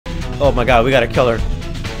Oh my god, we gotta kill her.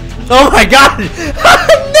 Oh my god!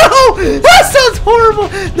 No! That sounds horrible!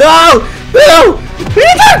 No! No!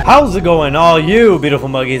 How's it going, all you beautiful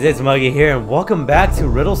muggies? It's Muggy here, and welcome back to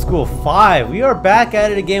Riddle School 5. We are back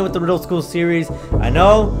at it again with the Riddle School series. I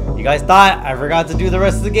know, you guys thought I forgot to do the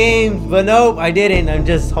rest of the game, but nope, I didn't. I'm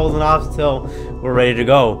just holding off till we're ready to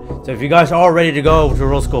go. So if you guys are all ready to go to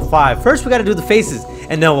Riddle School 5, first we gotta do the faces,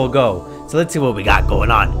 and then we'll go. So let's see what we got going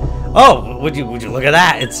on. Oh, would you look at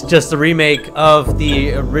that? It's just a remake of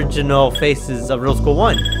the original faces of Riddle School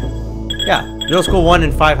 1. Yeah, Riddle School 1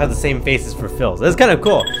 and 5 have the same faces for Phil. So it's kind of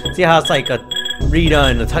cool. See how it's like a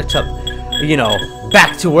redone, a touch-up, you know,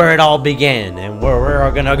 back to where it all began. And where we're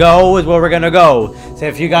gonna go is where we're gonna go. So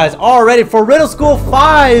if you guys are ready for Riddle School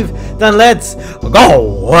 5, then let's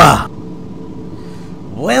go!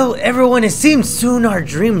 Well, everyone, it seems soon our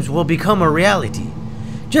dreams will become a reality.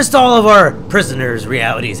 Just all of our prisoners'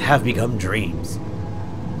 realities have become dreams.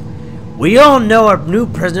 We all know our new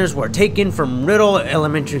prisoners were taken from Riddle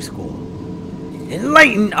Elementary School.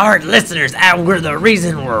 Enlighten our listeners as we're the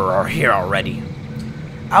reason we're here already.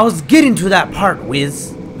 I was getting to that part,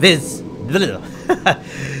 Viz.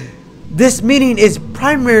 This meeting is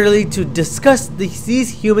primarily to discuss these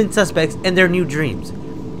human suspects and their new dreams.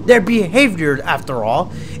 Their behavior, after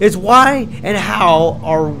all, is why and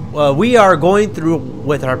how we are going through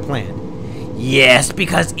with our plan. Yes,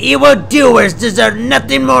 because evildoers deserve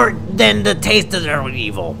nothing more than the taste of their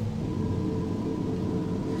evil.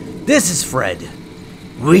 This is Fred.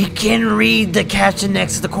 We can read the caption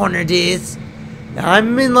next to the corner, this.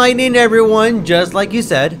 I'm enlightening everyone, just like you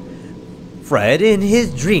said. Fred, in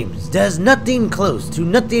his dreams, does nothing close to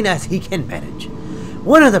nothing as he can manage.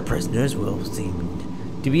 One of the prisoners will seem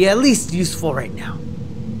to be at least useful right now.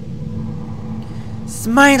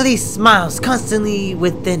 Smiley smiles constantly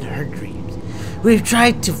within her dreams. We've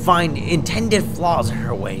tried to find intended flaws in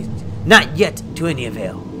her ways, not yet to any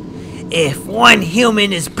avail. If one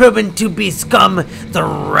human is proven to be scum, the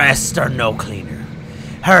rest are no cleaner.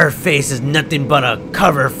 Her face is nothing but a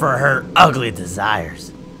cover for her ugly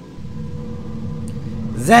desires.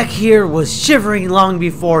 Zach here was shivering long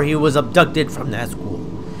before he was abducted from that school.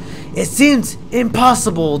 It seems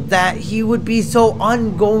impossible that he would be so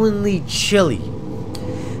ongoingly chilly.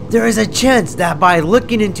 There is a chance that by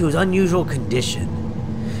looking into his unusual condition,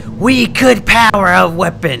 we could power a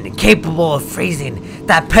weapon capable of freezing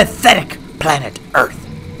that pathetic planet Earth.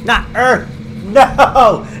 Not Earth!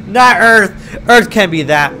 No! Not Earth! Earth can't be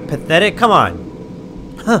that pathetic. Come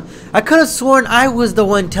on. Huh. I could have sworn I was the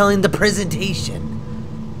one telling the presentation.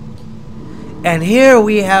 And here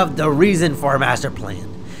we have the reason for our master plan.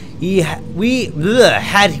 Had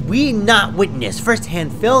we not witnessed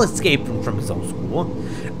firsthand Phil escaping from his own school,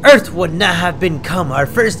 Earth would not have become our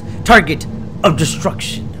first target of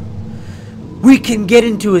destruction. We can get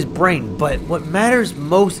into his brain, but what matters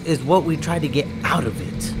most is what we try to get out of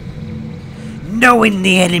it. Knowing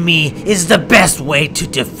the enemy is the best way to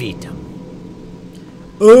defeat him.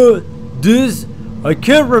 I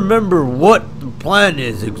can't remember what the plan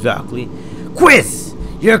is exactly. Quiz!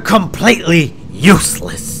 You're completely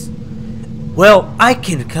useless. Well, I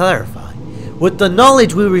can clarify. With the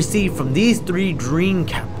knowledge we received from these three dream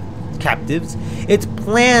captives, it's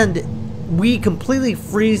planned we completely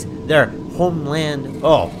freeze their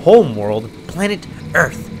homeworld, planet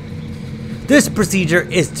Earth. This procedure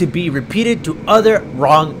is to be repeated to other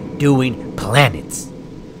wrongdoing planets.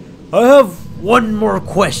 I have one more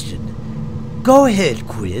question. Go ahead,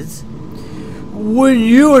 Quiz. When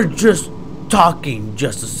you were just talking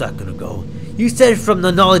just a second ago, you said from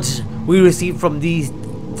the knowledge we received from these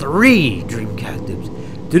three dream captives.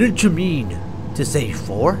 Didn't you mean to say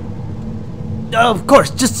 4? Of course,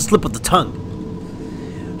 just a slip of the tongue.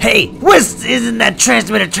 Hey, isn't that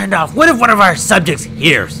transmitter turned off? What if one of our subjects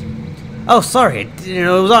hears? Oh, sorry, it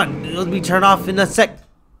was on. It'll be turned off in a sec.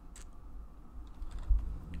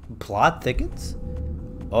 Plot thickens?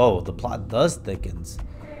 Oh, the plot does thickens.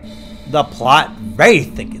 The plot very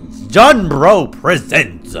thickens. JonBro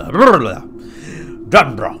presents JonBro.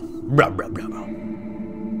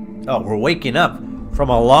 Oh, we're waking up from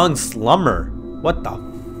a long slumber. What the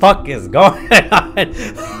fuck is going on?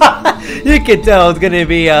 You can tell it's gonna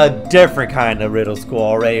be a different kind of Riddle School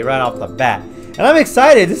already right off the bat. And I'm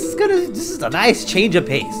excited. This is a nice change of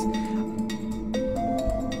pace.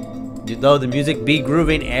 Though the music be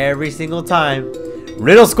grooving every single time.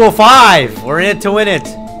 Riddle School 5! We're in it to win it.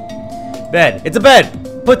 Bed. It's a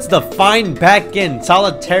bed. Puts the fine back in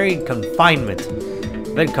solitary confinement.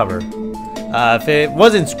 Bed cover. If it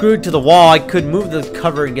wasn't screwed to the wall, I could move the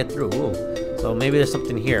cover and get through. Ooh. So maybe there's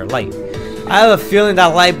something here. Light. I have a feeling that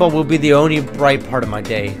light bulb will be the only bright part of my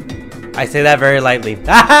day. I say that very lightly.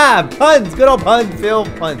 Haha! Puns! Good old puns, Phil.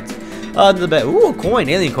 Puns. Under the bed. Ooh, a coin.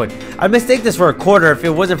 Alien coin. I'd mistake this for a quarter if it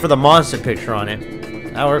wasn't for the monster picture on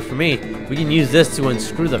it. That works for me. We can use this to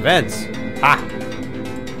unscrew the vents. Ha!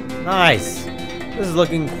 Nice. This is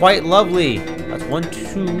looking quite lovely. That's 1,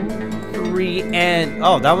 2, 3, and...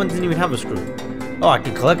 Oh, that one didn't even have a screw. Oh, I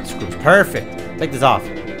can collect the screws. Perfect. Take this off.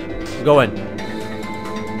 Go in.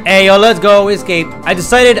 Hey, yo, let's go. Escape. I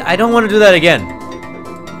decided I don't want to do that again.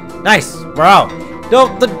 Nice. We're out.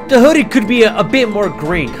 No, the hoodie could be a bit more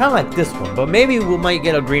green. Kind of like this one. But maybe we might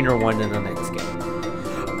get a greener one in the next game.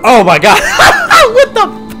 Oh, my God. What the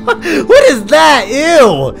fuck? What is that?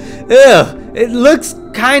 Ew. Ew. It looks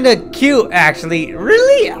kind of cute, actually.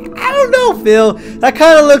 Really? I don't know, Phil. That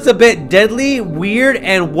kind of looks a bit deadly, weird,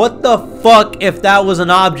 and what the fuck if that was an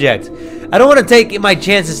object? I don't want to take my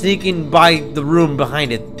chances sneaking by the room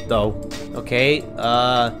behind it, though. Okay,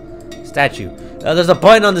 statue. There's a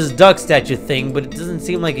button on this duck statue thing, but it doesn't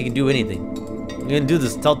seem like it can do anything. You can do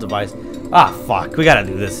this stealth device. Ah, fuck. We gotta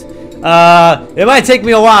do this. It might take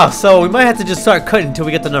me a while, so we might have to just start cutting until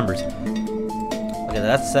we get the numbers. Okay,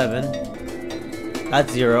 that's 7.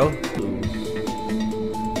 That's 0.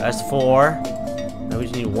 That's 4. Now we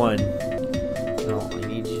just need 1. No, I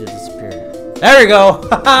need you to disappear. There we go!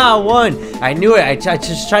 Haha, 1. I knew it. I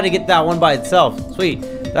just tried to get that one by itself. Sweet.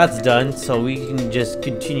 That's done. So we can just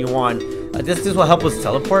continue on. This will help us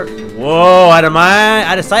teleport. Whoa! Out of mind,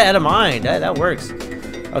 out of sight, out of mind. That works.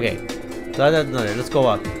 Okay. So that's another. Let's go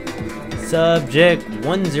up. Subject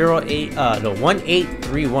 108. No,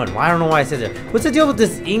 1831. Well, I don't know why I said that. What's the deal with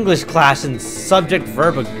this English class and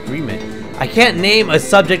subject-verb agreement? I can't name a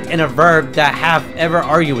subject and a verb that have ever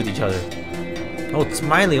argued with each other. Oh, it's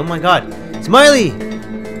Smiley. Oh my God. Smiley!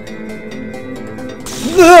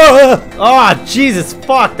 Oh, Jesus.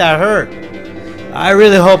 Fuck, that hurt. I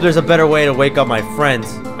really hope there's a better way to wake up my friends.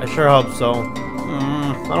 I sure hope so.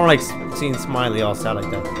 I don't like seeing Smiley all sad like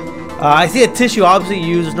that. I see a tissue obviously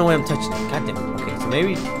used. There's no way I'm touching it. God damn it. Okay, so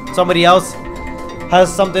maybe somebody else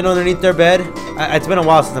has something underneath their bed. It's been a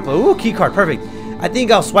while since I played. Ooh, key card. Perfect. I think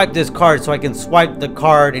I'll swipe this card so I can swipe the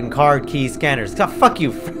card in card key scanners. God, fuck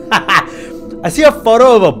you. I see a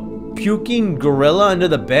photo of a puking gorilla under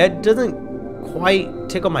the bed. Doesn't quite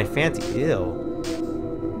tickle my fancy. Ew.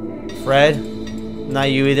 Fred? Not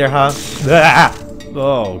you either, huh?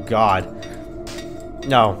 Oh, God.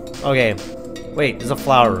 No. Okay. Wait, there's a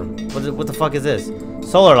flower room. What the fuck is this?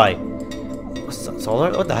 Solar light.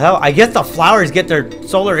 Solar? What the hell? I guess the flowers get their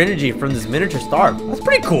solar energy from this miniature star. That's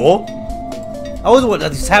pretty cool. I always want to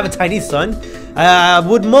just have a tiny sun.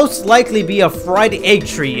 Would most likely be a fried egg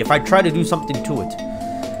tree if I try to do something to it.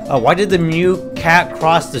 Why did the mute cat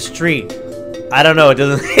cross the street? I don't know. It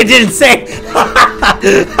doesn't. It didn't say.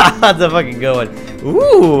 That's a fucking good one.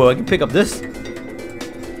 Ooh, I can pick up this.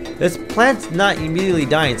 This plant's not immediately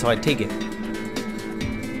dying, so I take it.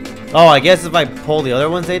 Oh, I guess if I pull the other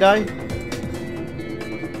ones, they die?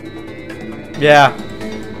 Yeah,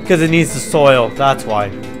 because it needs the soil. That's why.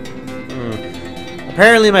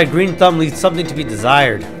 Apparently, my green thumb leaves something to be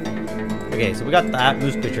desired. Okay, so we got that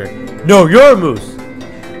moose picture. No, you're a moose.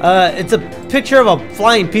 It's a picture of a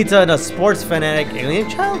flying pizza and a sports fanatic alien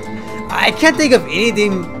child. I can't think of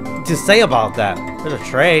anything to say about that. There's a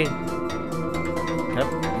tray.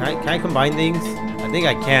 Can I combine things? I think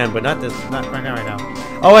I can, but not right now.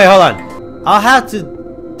 Oh wait, hold on. I'll have to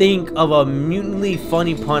think of a mutantly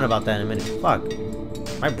funny pun about that in a minute. Fuck.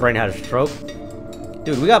 My brain had a stroke.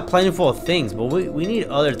 Dude, we got plenty full of things, but we need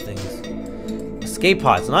other things. Escape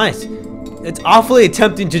pods, nice. It's awfully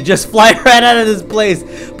tempting to just fly right out of this place,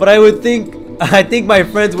 but I think my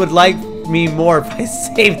friends would like me more if I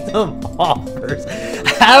saved them all first.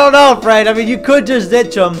 I don't know, Fred. I mean, you could just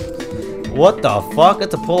ditch them. What the fuck?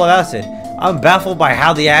 That's a pool of acid. I'm baffled by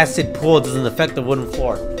how the acid pool doesn't affect the wooden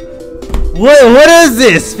floor. What is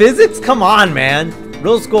this? Physics? Come on, man.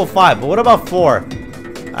 Riddle School 5, but what about 4?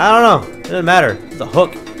 I don't know. It doesn't matter. It's a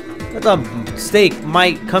hook. That stake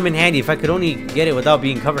might come in handy if I could only get it without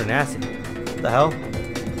being covered in acid. What the hell?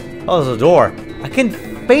 Oh, there's a door. I can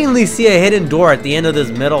faintly see a hidden door at the end of this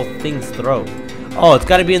metal thing's throat. Oh, it's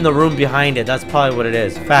got to be in the room behind it. That's probably what it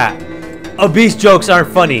is. Fat. Obese jokes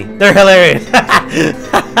aren't funny. They're hilarious.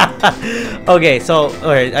 Okay, so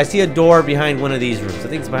alright, I see a door behind one of these rooms. I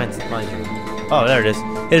think it's behind my room. Oh, there it is.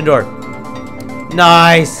 Hidden door.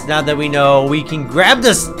 Nice. Now that we know, we can grab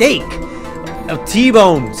the steak. A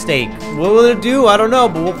T-bone steak. What will it do? I don't know,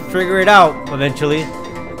 but we'll figure it out eventually.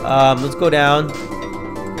 Let's go down.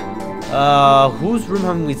 Whose room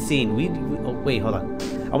haven't we seen? Oh, wait, hold on.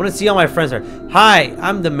 I want to see how my friends are. Hi,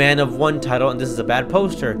 I'm the man of one title, and this is a bad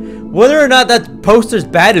poster. Whether or not that poster's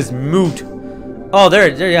bad is moot. Oh,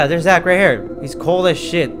 yeah, there's Zach right here. He's cold as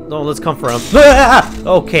shit. No, let's come for him.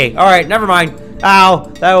 Okay, alright, never mind.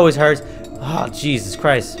 Ow, that always hurts. Oh, Jesus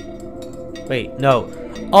Christ. Wait, no.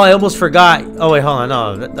 Oh, I almost forgot. Oh, wait, hold on.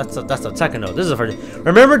 No, that's the second note. This is the first.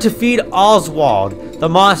 Remember to feed Oswald, the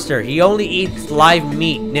monster. He only eats live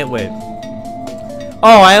meat, nitwit.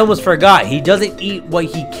 Oh, I almost forgot. He doesn't eat what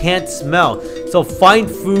he can't smell. So find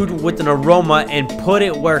food with an aroma and put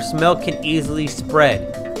it where smell can easily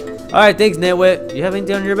spread. Alright, thanks, nitwit. You have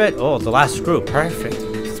anything on your bed? Oh, the last screw. Perfect.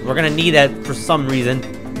 We're gonna need that for some reason.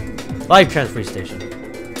 Live transfer station.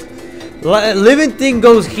 Living thing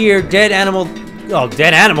goes here. Dead animal. Oh,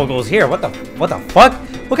 dead animal goes here. What the fuck?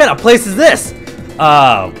 What kind of place is this?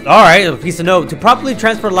 Alright, a piece of note. To properly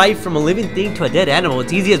transfer life from a living thing to a dead animal,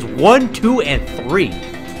 it's easy as 1, 2, and 3.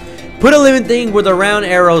 Put a living thing where the round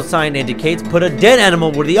arrow sign indicates. Put a dead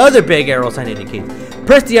animal where the other big arrow sign indicates.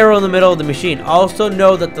 Press the arrow in the middle of the machine. Also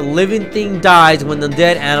know that the living thing dies when the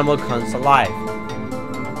dead animal comes to life.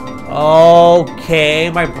 Okay,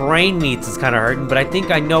 my brain meats is kind of hurting, but I think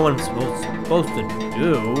I know what I'm supposed to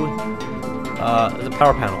do. The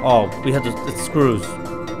power panel. Oh, we have the screws.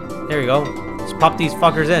 There we go. Just pop these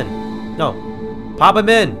fuckers in. No, pop them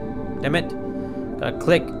in. Damn it. Gotta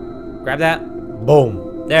click. Grab that.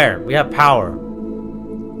 Boom. There. We have power.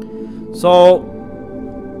 So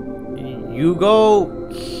you go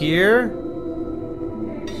here.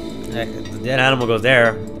 The dead animal goes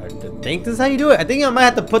there. I think this is how you do it. I think I might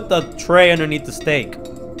have to put the tray underneath the steak.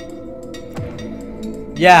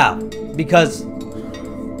 Yeah, because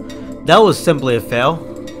that was simply a fail.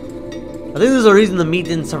 I think there's a reason the meat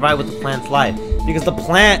didn't survive with the plant's life. Because the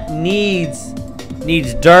plant needs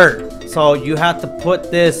dirt. So you have to put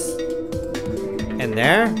this in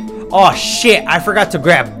there. Oh shit, I forgot to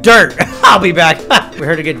grab dirt. I'll be back. We're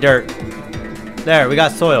here to get dirt. There, we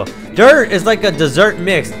got soil. Dirt is like a dessert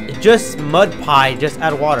mix. Just mud pie, just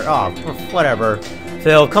add water. Oh, whatever.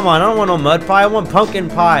 Phil, come on, I don't want no mud pie. I want pumpkin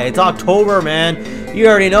pie. It's October, man. You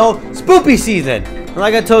already know. Spoopy season. And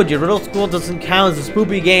like I told you, Riddle School doesn't count as a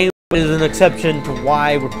spoopy game. It is an exception to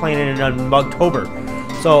why we're playing it in Mugtober.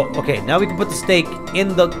 So, okay, now we can put the steak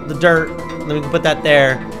in the dirt. Then we can put that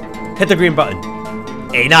there. Hit the green button.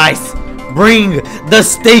 Hey, nice. Bring the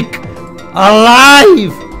steak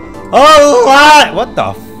alive. Alive. What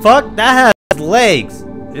the fuck? That has legs.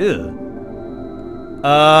 Ew.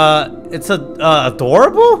 It's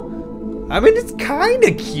adorable? I mean, it's kind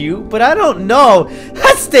of cute, but I don't know.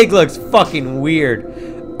 That steak looks fucking weird.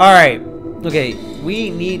 Alright. Okay, we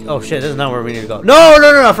need... Oh, shit, this is not where we need to go. No,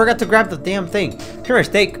 I forgot to grab the damn thing. Come here,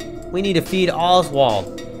 steak. We need to feed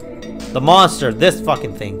Oswald. The monster. This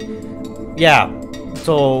fucking thing. Yeah.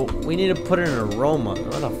 So, we need to put in an aroma.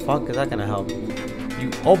 What the fuck is that gonna help? You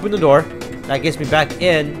open the door. That gets me back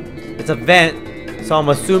in. It's a vent. So, I'm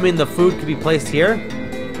assuming the food could be placed here.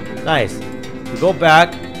 Nice. We go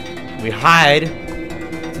back. We hide.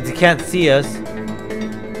 Since he can't see us.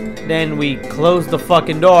 Then we close the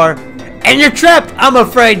fucking door. And you're trapped! I'm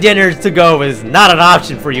afraid dinner to go is not an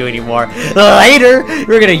option for you anymore. Later,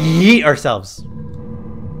 we're gonna yeet ourselves.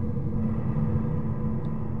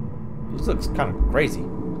 This looks kind of crazy.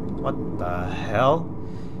 What the hell?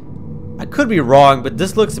 I could be wrong, but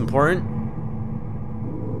this looks important.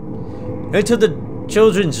 Into the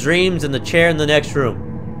children's dreams in the chair in the next room.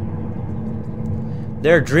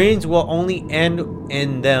 Their dreams will only end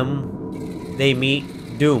in them. They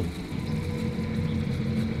meet doom.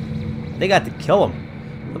 They got to kill him.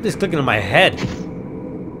 I'm just clicking in my head.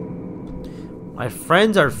 My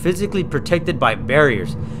friends are physically protected by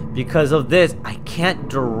barriers. Because of this, I can't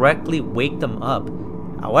directly wake them up.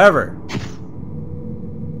 However,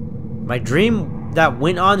 my dream that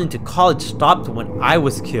went on into college stopped when I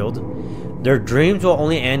was killed. Their dreams will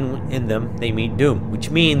only end in them. They meet doom.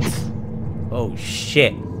 Which means... Oh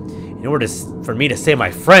shit. In order for me to save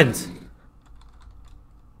my friends,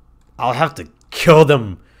 I'll have to kill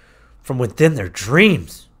them from within their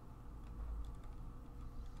dreams.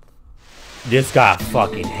 This got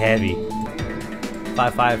fucking heavy.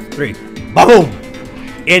 5, 5, 3. Boom!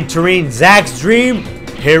 Entering Zach's dream.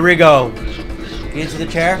 Here we go. Into the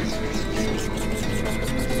chair.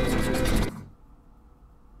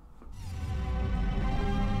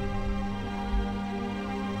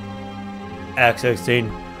 X16.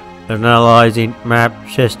 Analyzing map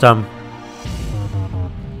system.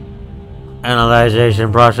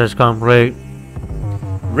 Analyzation process complete.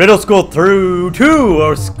 Riddle School through 2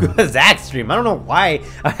 or Zach's stream. I don't know why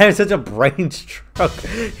I have such a brain stroke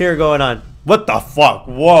here going on. What the fuck?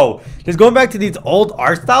 Whoa. Just going back to these old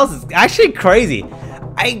art styles is actually crazy.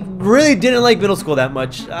 I really didn't like middle school that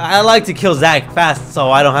much. I like to kill Zach fast so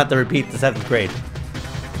I don't have to repeat the 7th grade.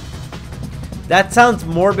 That sounds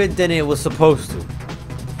morbid than it was supposed to.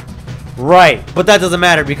 Right, but that doesn't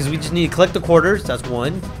matter because we just need to collect the quarters. That's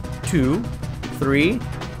 1, 2, 3,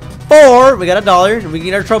 4. We got $1 and we can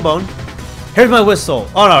get our trombone. Here's my whistle.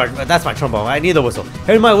 Oh no, that's my trombone. I need the whistle.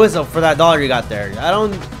 Here's my whistle for that $1 you got there. I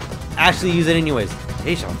don't actually use it anyways.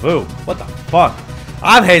 Deja vu. What the fuck?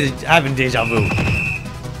 I'm having deja vu.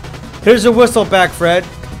 Here's your whistle back, Fred.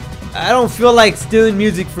 I don't feel like stealing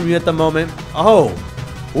music from you at the moment. Oh.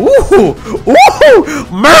 Ooh. Ooh.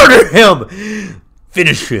 Murder him.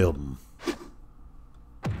 Finish him.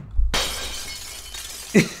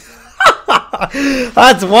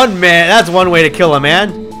 That's one man. That's one way to kill a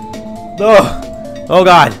man. Oh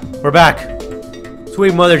God, we're back.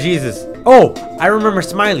 Sweet Mother Jesus. Oh, I remember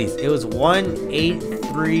Smiley's. It was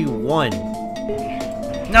 1831.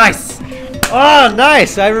 Nice. Oh,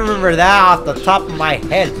 nice. I remember that off the top of my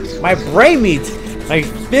head. My brain meets, my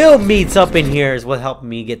Phil meets up in here is what helped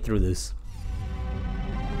me get through this.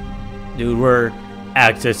 Dude, we're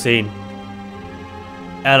accessing,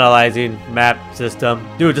 analyzing map system.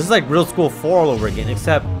 Dude, this is like Riddle School 4 all over again,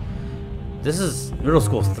 except this is Riddle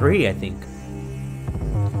School 3, I think.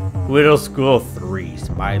 Riddle School 3,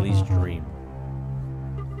 Smiley's Dream.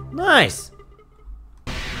 Nice.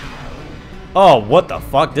 Oh, what the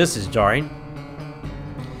fuck? This is jarring.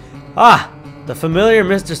 Ah, the familiar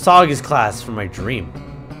Mr. Soggy's class from my dream.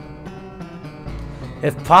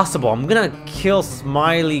 If possible, I'm gonna kill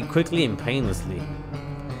Smiley quickly and painlessly.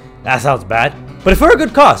 That sounds bad, but for a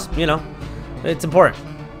good cause, you know. It's important.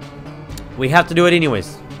 We have to do it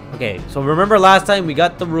anyways. Okay, so remember last time we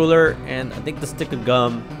got the ruler and I think the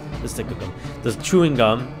chewing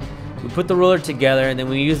gum. We put the ruler together and then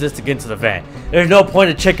we use this to get into the van. There's no point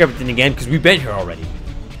to check everything again because we've been here already.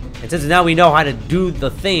 And since now we know how to do the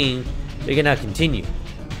thing, we can now continue.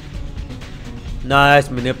 Nice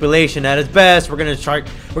manipulation at its best. We're gonna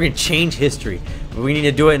change history. But we need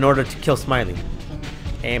to do it in order to kill Smiley.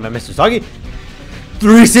 Hey, my Mr. Soggy.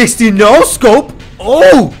 360 no scope.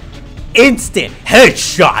 Oh! Instant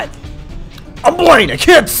headshot. I'm blind, I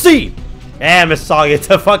can't see. Man, Miss Soggy, it's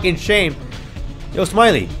a fucking shame. Yo,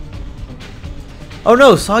 Smiley. Oh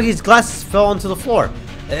no, Soggy's glasses fell onto the floor.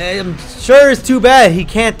 I'm sure it's too bad he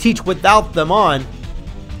can't teach without them on.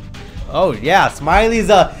 Oh yeah, Smiley's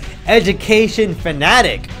a education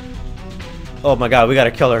fanatic. Oh my god, we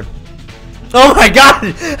gotta kill her. Oh my god!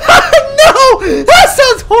 No! That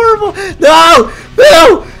sounds horrible! No!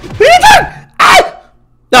 No!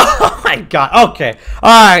 Oh my god, okay.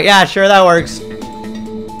 Alright, yeah, sure, that works.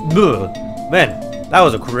 Ugh. Man, that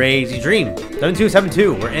was a crazy dream.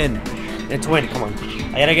 7272, we're in. It's win, come on.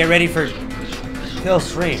 I gotta get ready for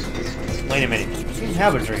Phil's dream. Wait a minute, he didn't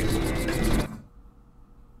have a dream.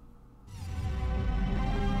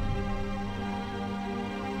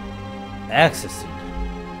 Ecstasy.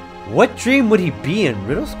 What dream would he be in?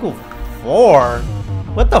 Riddle School 4?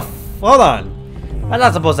 What the hold on. That's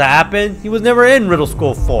not supposed to happen. He was never in Riddle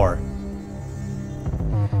School 4.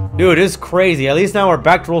 Dude, it's crazy. At least now we're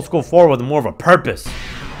back to Riddle School 4 with more of a purpose.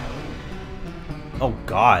 Oh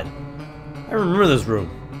god. I remember this room.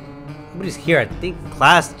 Nobody's here. I think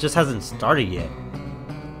class just hasn't started yet.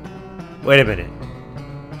 Wait a minute.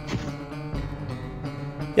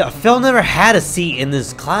 Yeah, Phil never had a seat in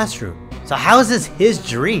this classroom. So how is this his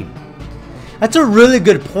dream? That's a really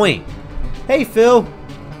good point. Hey, Phil.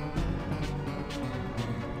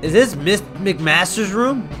 Is this Miss McMaster's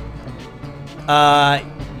room?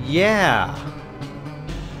 Yeah.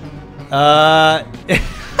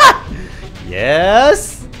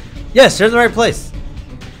 Yes? Yes, you're in the right place.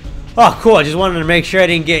 Oh, cool. I just wanted to make sure I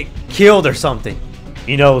didn't get killed or something.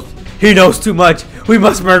 He knows. He knows too much. We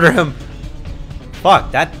must murder him.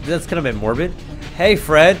 Fuck, that's kind of a bit morbid. Hey,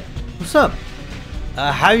 Fred. What's up?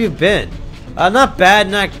 How you been? Not bad,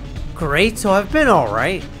 not great, so I've been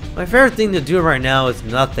alright. My favorite thing to do right now is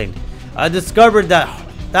nothing. I discovered that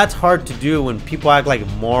that's hard to do when people act like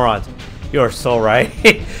morons. You're so right.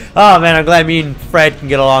 Oh man, I'm glad me and Fred can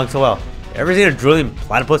get along so well. Ever seen a drooling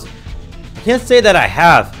platypus? I can't say that I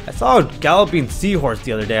have. I saw a galloping seahorse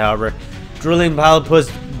the other day, however. Drooling platypus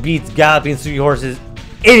beats galloping seahorses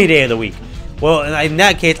any day of the week. Well, in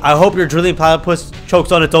that case, I hope your drooling platypus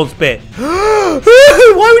chokes on its own spit.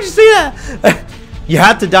 Why would you say that? You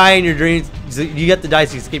have to die in your dreams. You have to die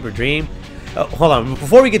to escape your dream. Hold on.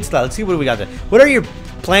 Before we get to that, let's see what we got there. What are your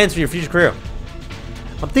plans for your future career?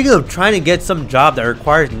 I'm thinking of trying to get some job that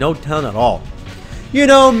requires no talent at all. You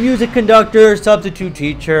know, music conductor, substitute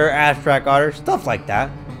teacher, abstract artist, stuff like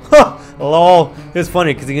that. Huh, lol. It's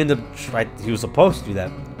funny because he was supposed to do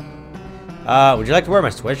that. Would you like to wear my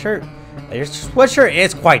sweatshirt? Your sweatshirt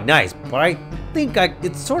is quite nice, but I think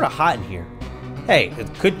it's sort of hot in here. Hey,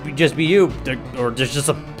 it could just be you, or there's just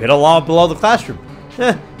a pit of lava below the classroom.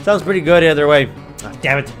 Sounds pretty good either way. Oh,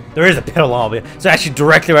 damn it, there is a pit of lava. It's actually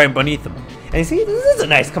directly right beneath them. And you see, this is a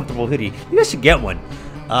nice, comfortable hoodie. You guys should get one.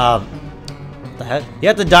 What the heck? You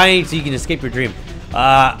have to die so you can escape your dream.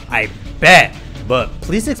 I bet. But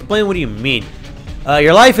please explain what do you mean.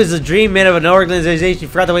 Your life is a dream made of an organization. You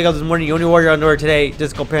forgot to wake up this morning. You only wore your underwear today.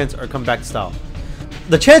 Disco pants or come back to style.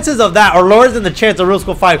 The chances of that are lower than the chance of Riddle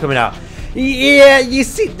School 5 coming out. Yeah, you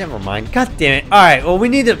see. Never mind. God damn it. Alright, well, we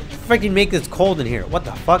need to freaking make this cold in here. What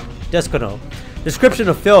the fuck? Disco. Description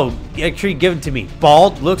of Phil Eggtree given to me.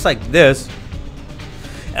 Bald. Looks like this.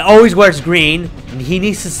 Always wears green. And he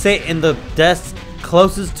needs to sit in the desk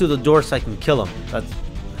closest to the door so I can kill him. That's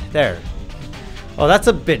there. Oh, that's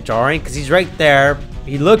a bit jarring because he's right there.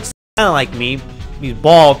 He looks kind of like me. He's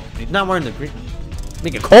bald. He's not wearing the green.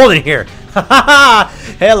 Make it cold in here.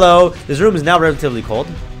 Hello. This room is now relatively cold.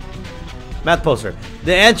 Math poster.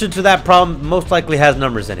 The answer to that problem most likely has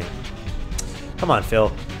numbers in it. Come on,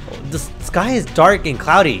 Phil. The sky is dark and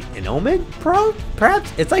cloudy. An omen,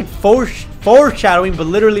 perhaps? It's like foreshadowing, but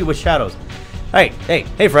literally with shadows. Hey,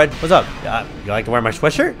 Fred. What's up? You like to wear my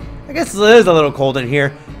sweatshirt? I guess it is a little cold in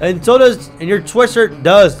here. And your sweatshirt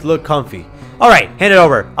does look comfy. Alright, hand it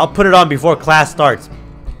over. I'll put it on before class starts.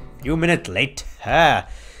 Few minutes late.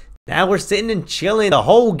 Now we're sitting and chilling. The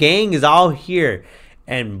whole gang is all here.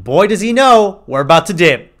 And boy does he know, we're about to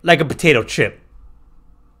dip like a potato chip.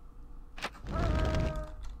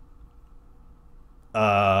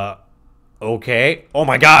 Okay. Oh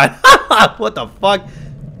my god. What the fuck?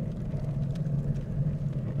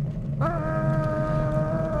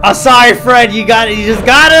 I'm sorry, Fred. You got it. You just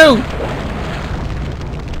got to.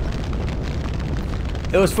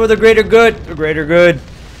 It was for the greater good. The greater good.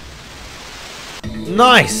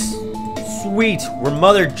 Nice. Sweet. We're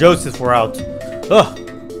Mother Joseph. We're out. Ugh.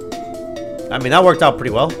 I mean, that worked out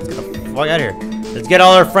pretty well. Let's get the fuck out of here. Let's get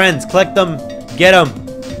all our friends. Collect them. Get them.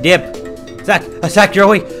 Dip. Zach, you're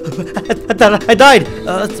awake. I died.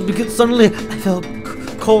 Because suddenly I felt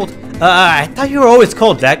cold. I thought you were always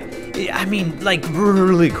cold, Zach. I mean, like,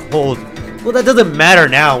 really cold. Well, that doesn't matter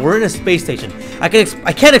now. We're in a space station. I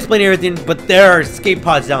can't explain everything, but there are escape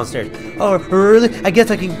pods downstairs. Oh, really? I guess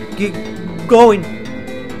I can get going.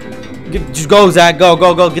 Just go, Zach. Go.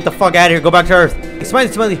 Get the fuck out of here. Go back to Earth. Hey,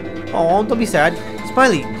 Smiley. Oh, don't be sad.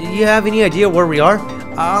 Smiley, do you have any idea where we are?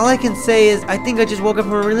 All I can say is I think I just woke up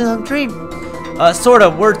from a really long dream. Sort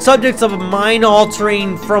of. We're subjects of a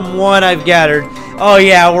mind-altering from what I've gathered. Oh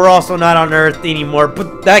yeah, we're also not on Earth anymore,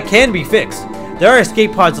 but that can be fixed. There are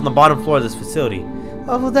escape pods on the bottom floor of this facility.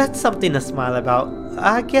 Oh, well, that's something to smile about.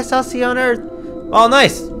 I guess I'll see you on Earth. Oh,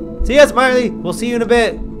 nice. See ya, Smiley. We'll see you in a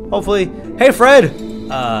bit. Hopefully. Hey, Fred.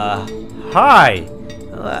 Hi.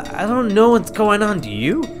 I don't know what's going on. Do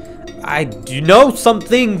you? I do know some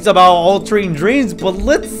things about altering dreams, but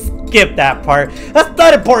let's skip that part. That's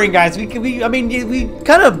not important, guys. We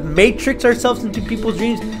kind of matrix ourselves into people's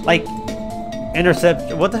dreams, like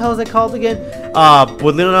intercept. What the hell is it called again?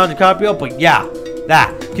 With Leonardo DiCaprio. But yeah,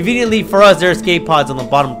 that conveniently for us, there are escape pods on the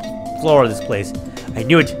bottom floor of this place. I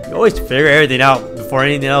knew it. You always figure everything out before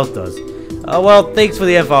anything else does. Well, thanks for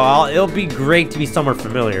the info. It'll be great to be somewhere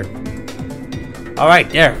familiar. All right,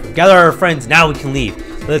 there. Gather our friends. Now we can leave.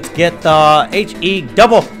 Let's get the HE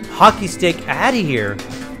double hockey stick out of here.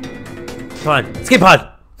 Come on, escape pod.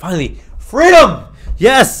 Finally, freedom.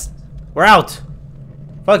 Yes, we're out.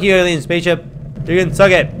 Fuck you, alien spaceship. You can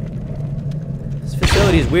suck it. This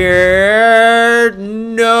facility is weird.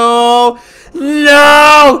 No.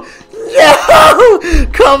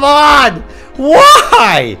 Come on.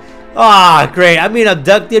 Why? Ah, great. I'm being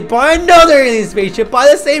abducted by another alien spaceship by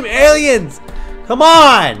the same aliens. Come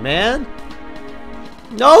on, man.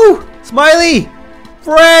 No! Smiley!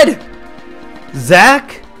 Fred!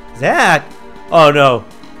 Zach? Oh no.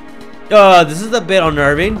 This is a bit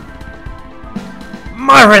unnerving.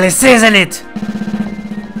 Marvelous, isn't it?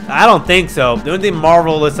 I don't think so. The only thing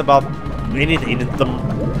marvelous about anything is the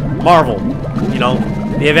Marvel. You know,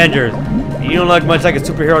 the Avengers. You don't look much like a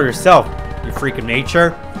superhero yourself, you freak of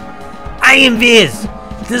nature. I am Viz,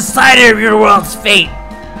 decider of your world's fate.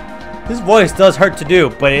 This voice does hurt to do,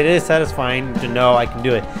 but it is satisfying to know I can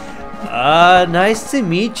do it. Nice to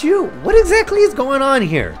meet you. What exactly is going on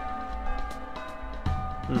here?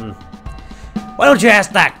 Why don't you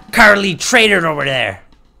ask that cowardly traitor over there?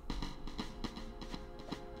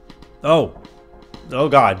 Oh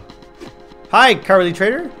God. Hi, cowardly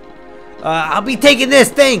traitor. I'll be taking this,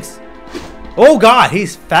 thanks. Oh God,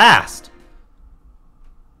 he's fast.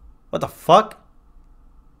 What the fuck?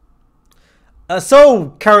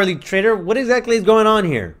 So, cowardly traitor, what exactly is going on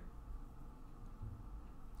here?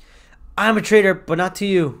 I'm a traitor, but not to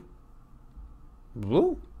you.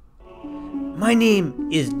 Woo. My name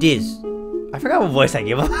is Diz. I forgot what voice I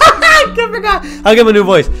gave him. I forgot. I'll give him a new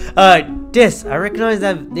voice. Diz, I recognize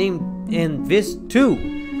that name in Viz too.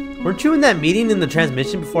 Weren't you in that meeting in the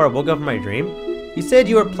transmission before I woke up from my dream? You said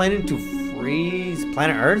you were planning to freeze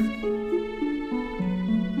planet Earth?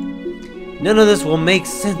 None of this will make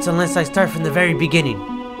sense unless I start from the very beginning.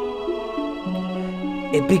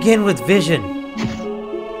 It began with Vision.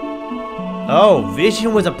 Oh,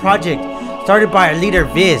 Vision was a project started by our leader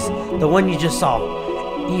Viz, the one you just saw.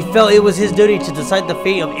 He felt it was his duty to decide the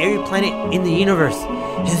fate of every planet in the universe.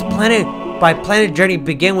 His planet by planet journey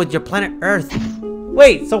began with your planet Earth.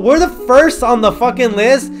 Wait, so we're the first on the fucking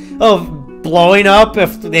list of blowing up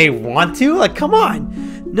if they want to? Like, come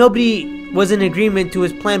on. Nobody was in agreement to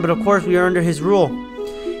his plan, but of course we are under his rule.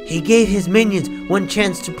 He gave his minions one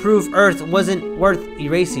chance to prove Earth wasn't worth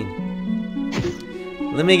erasing.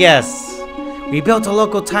 Let me guess. We built a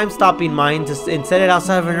local time-stopping mine and set it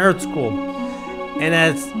outside of an Earth school. And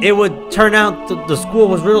as it would turn out, the school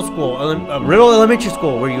was Riddle School, Riddle Elementary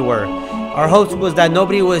School, where you were. Our hopes was that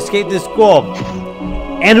nobody would escape this school.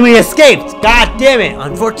 And we escaped! God damn it!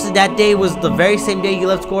 Unfortunately, that day was the very same day you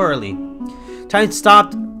left school early. Time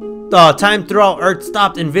stopped. Time throughout Earth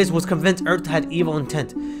stopped, and Viz was convinced Earth had evil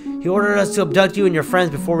intent. He ordered us to abduct you and your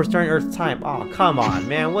friends before restoring Earth's time. Oh, come on,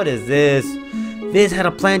 man. What is this? Viz had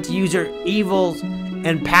a plan to use your evils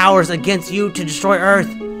and powers against you to destroy Earth.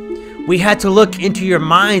 We had to look into your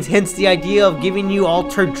minds, hence the idea of giving you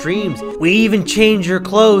altered dreams. We even changed your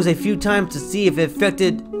clothes a few times to see if it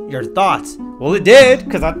affected your thoughts. Well, it did,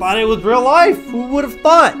 because I thought it was real life. Who would have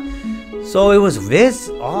thought? So it was Viz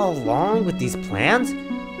all along with these plans?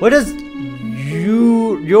 What does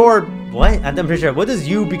what? I'm pretty sure. What does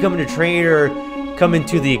you becoming a traitor come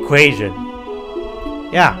into the equation?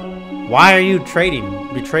 Yeah. Why are you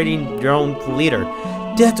betraying your own leader?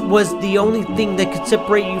 Death was the only thing that could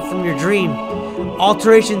separate you from your dream.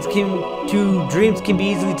 Alterations to dreams can be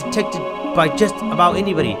easily detected by just about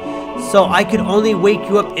anybody. So I could only wake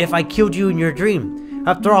you up if I killed you in your dream.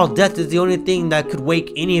 After all, death is the only thing that could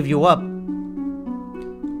wake any of you up.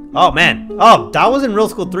 Oh man. Oh, that was in Riddle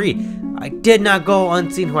School 3. I did not go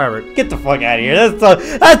unseen, however. Get the fuck out of here.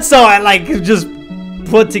 That's so I like just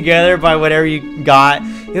put together by whatever you got.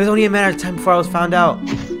 It was only a matter of time before I was found out.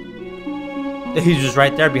 He's just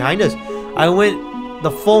right there behind us. I went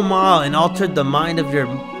the full mile and altered the mind of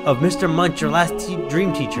Mr. Munch, your last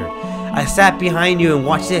dream teacher. I sat behind you and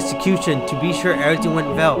watched the execution to be sure everything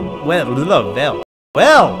went well.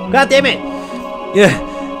 God damn it!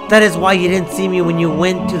 Yeah, that is why you didn't see me when you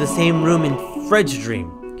went to the same room in Fred's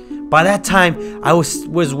dream. By that time, I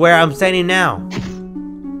was where I'm standing now.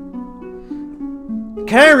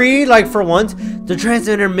 Can I read, like, for once? The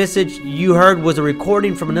transmitter message you heard was a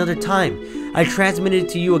recording from another time. I transmitted it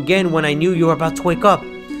to you again when I knew you were about to wake up.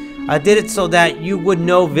 I did it so that you would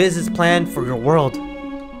know Viz's plan for your world.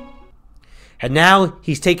 And now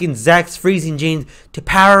he's taking Zach's freezing genes to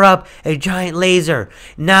power up a giant laser.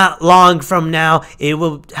 Not long from now, it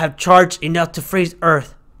will have charged enough to freeze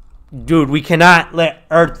Earth. Dude, we cannot let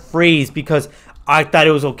Earth freeze because I thought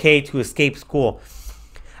it was okay to escape school.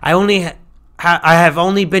 I have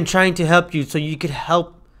only been trying to help you so you could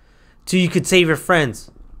save your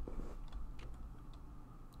friends.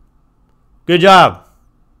 Good job.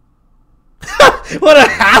 What an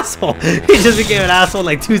asshole. He just became an asshole in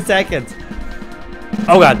like 2 seconds.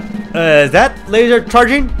 Oh god. Is that laser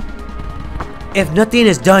charging? If nothing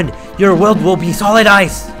is done, your world will be solid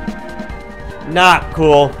ice. Not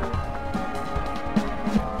cool.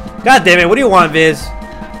 God damn it, what do you want, Viz?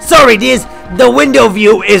 Sorry, Diz. The window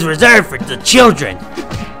view is reserved for the children.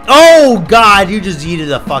 Oh god, you just yeeted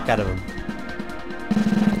the fuck out of him.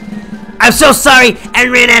 I'm so sorry I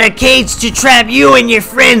ran out of cage to trap you and your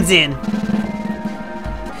friends in.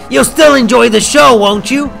 You'll still enjoy the show,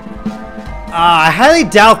 won't you? I highly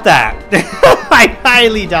doubt that. I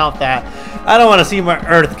highly doubt that. I don't want to see my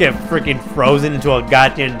Earth get freaking frozen into a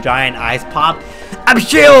goddamn giant ice pop. I'm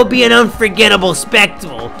sure it will be an unforgettable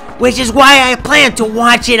spectacle, which is why I plan to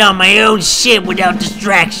watch it on my own ship without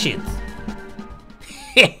distractions.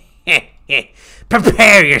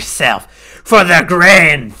 Prepare yourself for the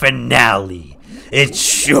grand finale. It's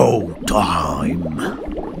show time.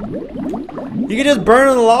 You can just burn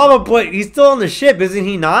in the lava, but he's still on the ship, isn't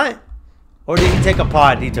he not? Or did he take a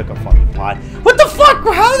pod? He took a fucking pod. What the fuck?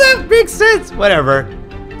 How does that make sense? Whatever.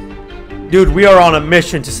 Dude, we are on a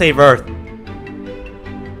mission to save Earth.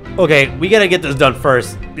 Okay, we gotta get this done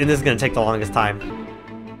first, and this is gonna take the longest time.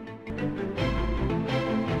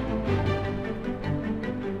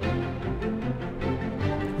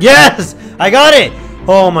 Yes! I got it!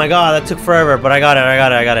 Oh my god, that took forever, but I got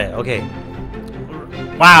it. Okay.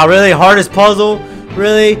 Wow, really? Hardest puzzle?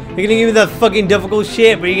 Really? You're gonna give me the fucking difficult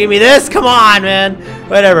shit, but you give me this? Come on, man.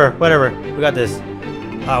 Whatever. We got this.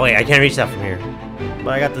 Oh, wait, I can't reach that from here.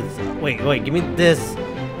 But I got this. Wait, give me this.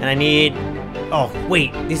 And I need... Oh,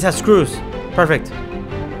 wait, these have screws. Perfect.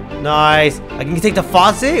 Nice. I can take the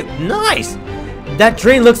faucet? Nice. That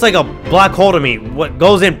drain looks like a black hole to me. What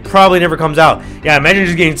goes in probably never comes out. Yeah, imagine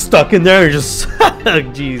just getting stuck in there and just...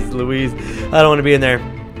 Jeez Louise. I don't want to be in there.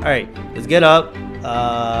 Alright, let's get up.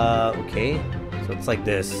 Okay. So it's like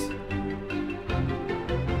this.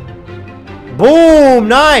 Boom!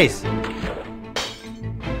 Nice!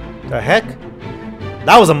 The heck?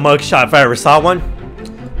 That was a mugshot if I ever saw one.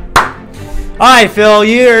 Alright, Phil,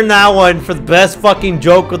 you earned that one for the best fucking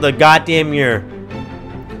joke of the goddamn year.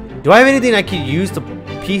 Do I have anything I could use to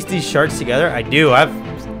piece these shards together? I do. I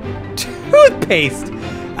have toothpaste.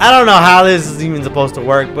 I don't know how this is even supposed to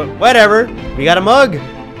work, but whatever. We got a mug.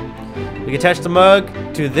 We can attach the mug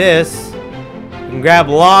to this. We can grab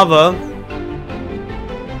lava.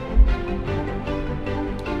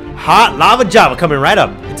 Hot lava Java coming right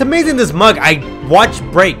up. It's amazing this mug I watched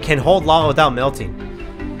break can hold lava without melting.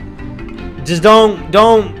 Just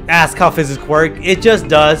don't ask how physics work. It just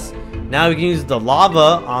does. Now we can use the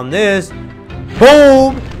lava on this.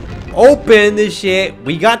 Boom! Open this shit.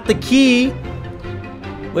 We got the key,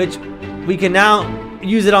 which we can now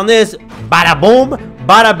use it on this. Bada boom,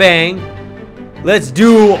 bada bang. Let's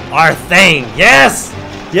do our thing. Yes!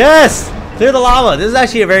 Yes! Clear the lava. This is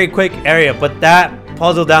actually a very quick area, but that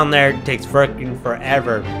puzzle down there takes freaking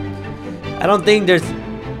forever. I don't think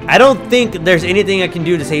there's anything I can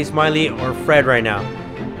do to save Smiley or Fred right now.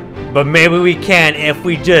 But maybe we can if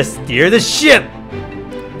we just steer the ship.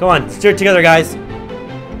 Come on, steer it together, guys.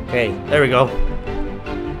 Okay, there we go.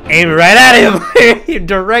 Aim right at him.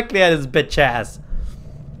 Directly at his bitch ass.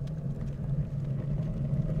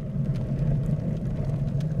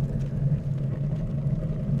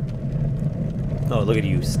 Oh, look at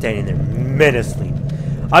you standing there menacingly.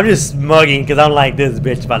 I'm just mugging because I'm like, this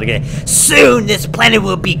bitch about to get. Soon this planet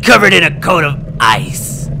will be covered in a coat of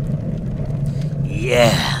ice.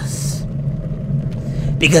 Yes.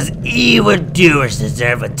 Because evildoers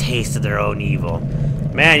deserve a taste of their own evil.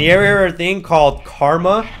 Man, you ever hear a thing called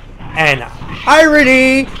karma and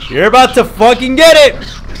irony? You're about to fucking get it.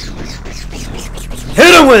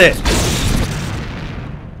 Hit him with it.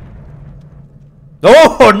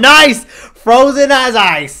 Oh, nice. Frozen as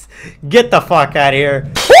ice. Get the fuck out of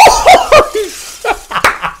here.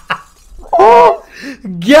 Oh,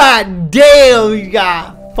 god damn, you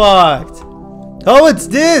got fucked. Oh, it's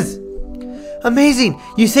this. Amazing.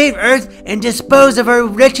 You saved Earth and disposed of our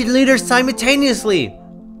wretched leaders simultaneously.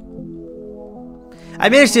 I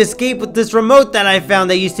managed to escape with this remote that I found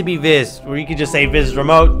that used to be Viz, where you could just say Viz's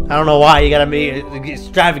remote. I don't know why you gotta be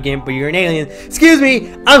extravagant, but you're an alien. Excuse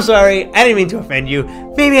me, I'm sorry, I didn't mean to offend you.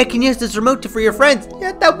 Maybe I can use this remote to free your friends.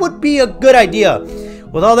 Yeah, that would be a good idea.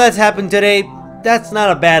 With all that's happened today, that's not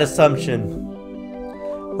a bad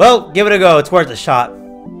assumption. Well, give it a go, it's worth a shot.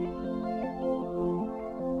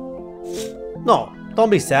 No, don't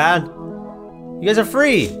be sad. You guys are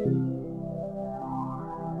free.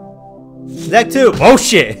 That too. Oh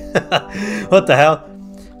shit. What the hell?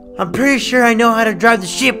 I'm pretty sure I know how to drive the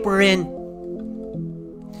ship we're in.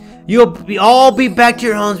 You'll all be back to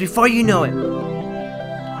your homes before you know it.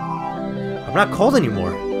 I'm not cold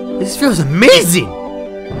anymore. This feels amazing.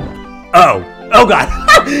 Oh god.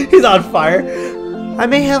 He's on fire. I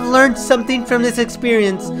may have learned something from this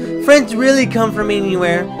experience. Friends really come from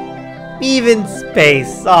anywhere. Even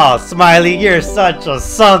space. Oh, Smiley, you're such a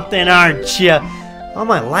something, aren't you? All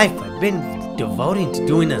my life, I've been devoting to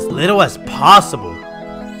doing as little as possible.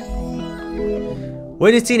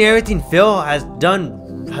 Witnessing everything Phil has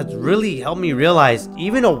done has really helped me realize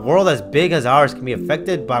even a world as big as ours can be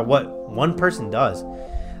affected by what one person does.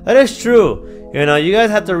 That is true. You know, you guys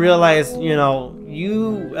have to realize, you know,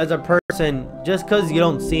 you as a person, just because you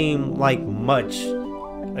don't seem like much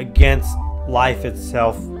against life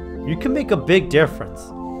itself, you can make a big difference.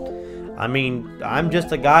 I mean, I'm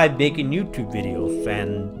just a guy making YouTube videos,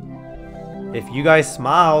 and if you guys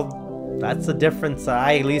smiled, that's a difference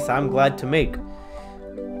at least I'm glad to make.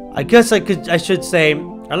 I guess I should say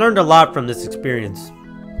I learned a lot from this experience.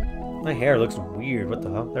 My hair looks weird. What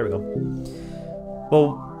the hell? There we go.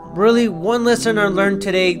 Well, really, one lesson I learned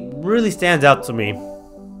today really stands out to me.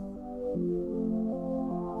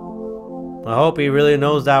 I hope he really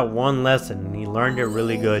knows that one lesson and he learned it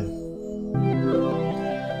really good.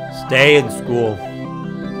 Stay in school.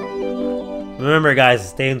 Remember, guys,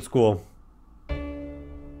 stay in school.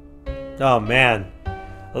 Oh man,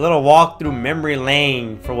 A little walk through memory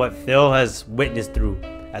lane for what Phil has witnessed through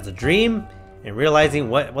as a dream and realizing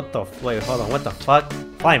wait, hold on, what the fuck?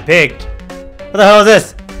 Flying pig. What the hell is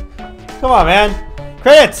this? Come on, man.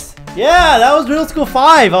 Credits. Yeah, that was Riddle School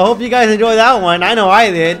 5. I hope you guys enjoyed that one. I know I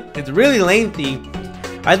did. It's really lengthy.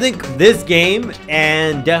 I think this game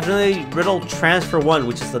and definitely Riddle Transfer 1,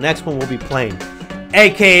 which is the next one we'll be playing,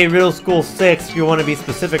 aka Riddle School 6 if you want to be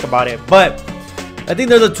specific about it. But I think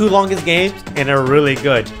they're the two longest games and they're really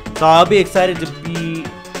good. So I'll be excited to be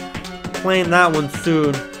playing that one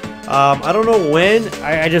soon. I don't know when.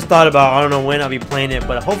 I just thought about, I don't know when I'll be playing it,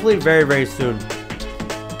 but hopefully very, very soon.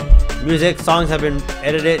 Music, songs have been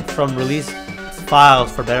edited from release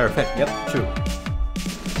files for better effect. Yep, true.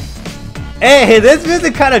 Hey, this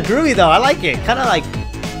music kind of groovy though. I like it. Kind of like,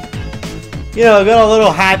 you know, got a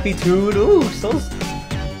little happy tune. Ooh, so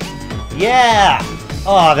yeah.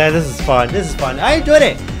 Oh man, this is fun. This is fun. I enjoyed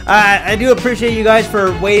it. I do appreciate you guys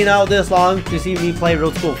for waiting out this long to see me play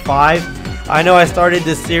Riddle School 5. I know I started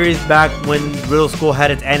this series back when Riddle School had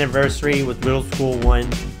its anniversary with Riddle School 1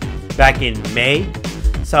 back in May.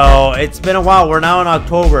 So it's been a while. We're now in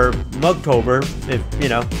October, Mugtober, if you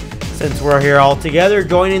know. Since we're here all together,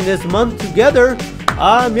 joining this month together,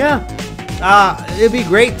 yeah, it'd be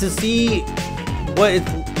great to see what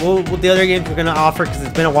the other games we're gonna offer because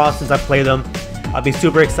it's been a while since I played them. I'll be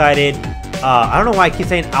super excited. I don't know why I keep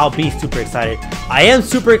saying I'll be super excited. I am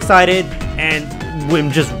super excited, and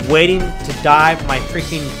I'm just waiting to dive my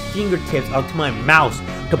freaking fingertips onto my mouse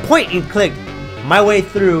to point and click my way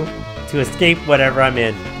through to escape whatever I'm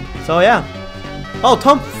in. So yeah. Oh,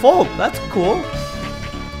 Tom Folk, that's cool.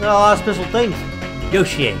 Got a lot of special things.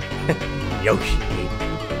 Yoshi. Yoshi.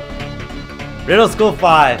 Riddle School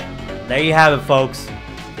 5. There you have it, folks.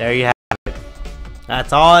 There you have it.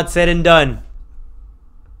 That's all it's said and done.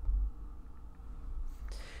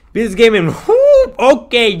 Beat this game in. Whoo,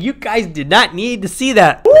 okay, you guys did not need to see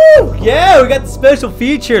that. Woo, yeah, we got the special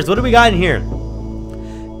features. What do we got in here?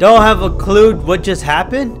 Don't have a clue what just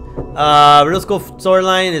happened. Riddle School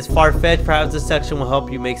storyline is far-fetched. Perhaps this section will help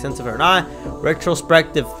you make sense of it or not.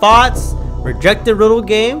 Retrospective thoughts. Rejected riddle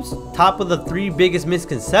games. Top of the 3 biggest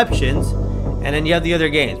misconceptions. And then you have the other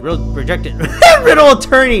games. Rejected Riddle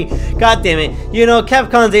Attorney. God damn it. You know,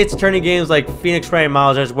 Capcom's 8 attorney games like Phoenix Wright and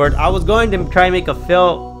Miles Word. I was going to try and make a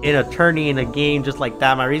Phil an attorney in a game just like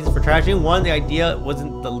that. My reasons for trashing: 1, the idea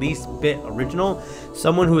wasn't the least bit original.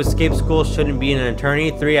 Someone who escaped school shouldn't be an attorney.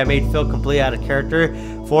 3, I made Phil completely out of character.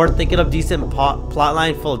 4, thinking of decent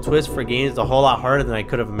plotline full of twists for games is a whole lot harder than I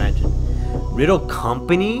could have imagined. Riddle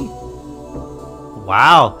Company?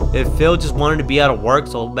 Wow. If Phil just wanted to be out of work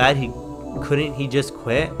so bad couldn't he just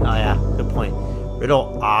quit? Oh yeah, good point.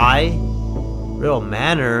 Riddle Eye, Riddle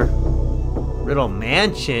Manor, Riddle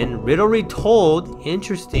Mansion, Riddle Retold.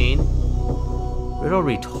 Interesting. Riddle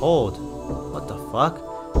Retold. What the fuck?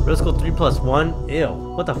 Riddle School 3+1. Ew.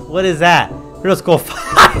 What is that? Riddle School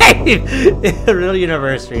 5. Riddle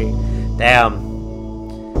University. Damn.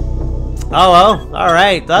 Oh well. All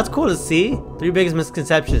right. That's cool to see. 3 biggest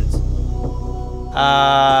misconceptions.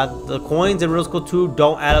 The coins in Riddle School 2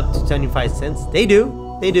 don't add up to 75 cents. They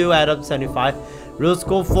do. They do add up to 75. Riddle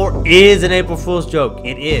School 4 is an April Fool's joke.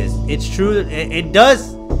 It is. It's true. It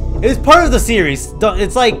does. It's part of the series.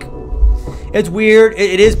 It's like, it's weird.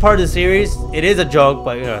 It is part of the series. It is a joke,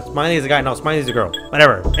 but you know, Smiley is a guy. No, Smiley is a girl.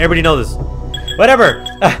 Whatever. Everybody knows this. Whatever.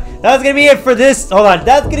 That's gonna be it for this. Hold on.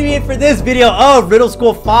 That's gonna be it for this video of Riddle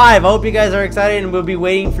School 5. I hope you guys are excited and will be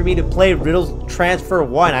waiting for me to play Riddle Transfer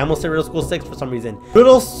 1. I almost said Riddle School 6 for some reason.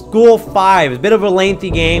 Riddle School 5 is a bit of a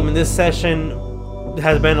lengthy game, and this session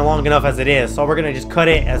has been long enough as it is, so we're gonna just cut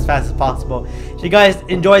it as fast as possible. If you guys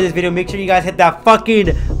enjoyed this video, make sure you guys hit that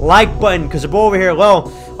fucking like button, because your boy over here,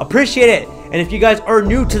 well, appreciate it. And if you guys are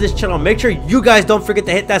new to this channel, make sure you guys don't forget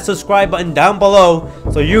to hit that subscribe button down below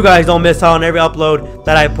so you guys don't miss out on every upload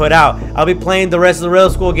that I put out. I'll be playing the rest of the Riddle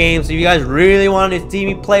School games, so if you guys really want to see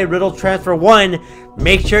me play Riddle Transfer 1,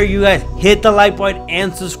 make sure you guys hit the like button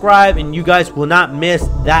and subscribe, and you guys will not miss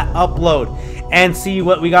that upload. And see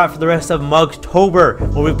what we got for the rest of Mugtober,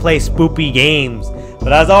 where we play spoopy games.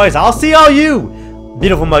 But as always, I'll see all you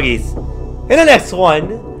beautiful muggies in the next one.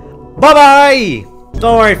 Bye-bye!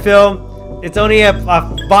 Don't worry, Phil. It's only a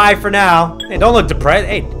bye for now. Hey, don't look depressed.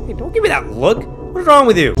 Hey, don't give me that look. What's wrong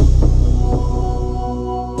with you?